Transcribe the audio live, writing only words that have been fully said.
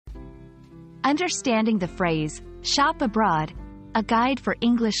Understanding the phrase, shop abroad, a guide for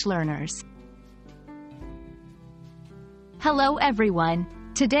English learners. Hello everyone.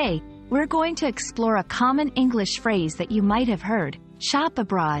 Today, we're going to explore a common English phrase that you might have heard, shop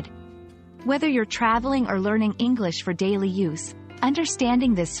abroad. Whether you're traveling or learning English for daily use,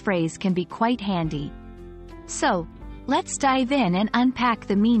 understanding this phrase can be quite handy. So, let's dive in and unpack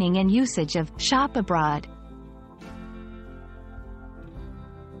the meaning and usage of shop abroad.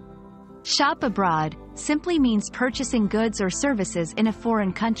 Shop abroad simply means purchasing goods or services in a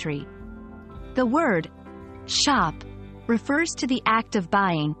foreign country. The word shop refers to the act of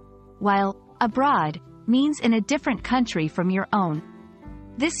buying, while abroad means in a different country from your own.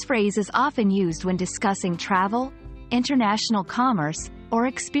 This phrase is often used when discussing travel, international commerce, or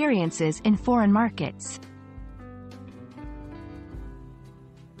experiences in foreign markets.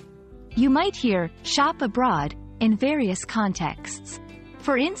 You might hear shop abroad in various contexts.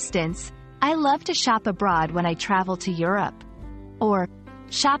 For instance, I love to shop abroad when I travel to Europe. Or,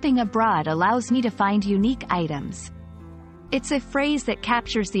 shopping abroad allows me to find unique items. It's a phrase that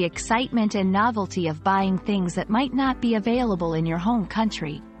captures the excitement and novelty of buying things that might not be available in your home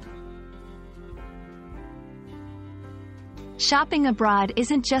country. Shopping abroad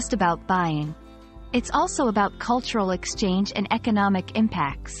isn't just about buying. It's also about cultural exchange and economic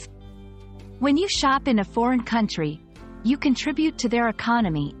impacts. When you shop in a foreign country, you contribute to their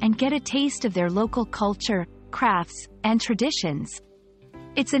economy and get a taste of their local culture, crafts, and traditions.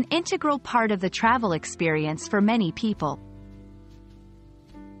 It's an integral part of the travel experience for many people.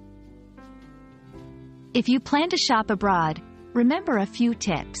 If you plan to shop abroad, remember a few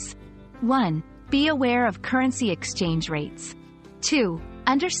tips. 1. Be aware of currency exchange rates. 2.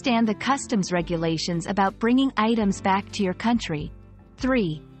 Understand the customs regulations about bringing items back to your country.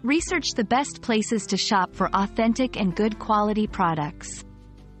 3. Research the best places to shop for authentic and good quality products.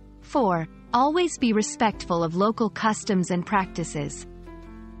 4. Always be respectful of local customs and practices.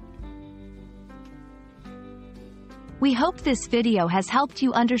 We hope this video has helped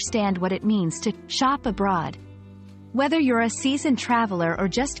you understand what it means to shop abroad. Whether you're a seasoned traveler or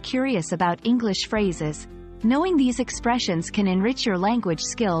just curious about English phrases, knowing these expressions can enrich your language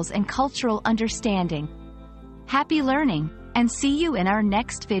skills and cultural understanding. Happy learning, and see you in our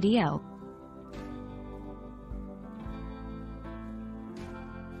next video.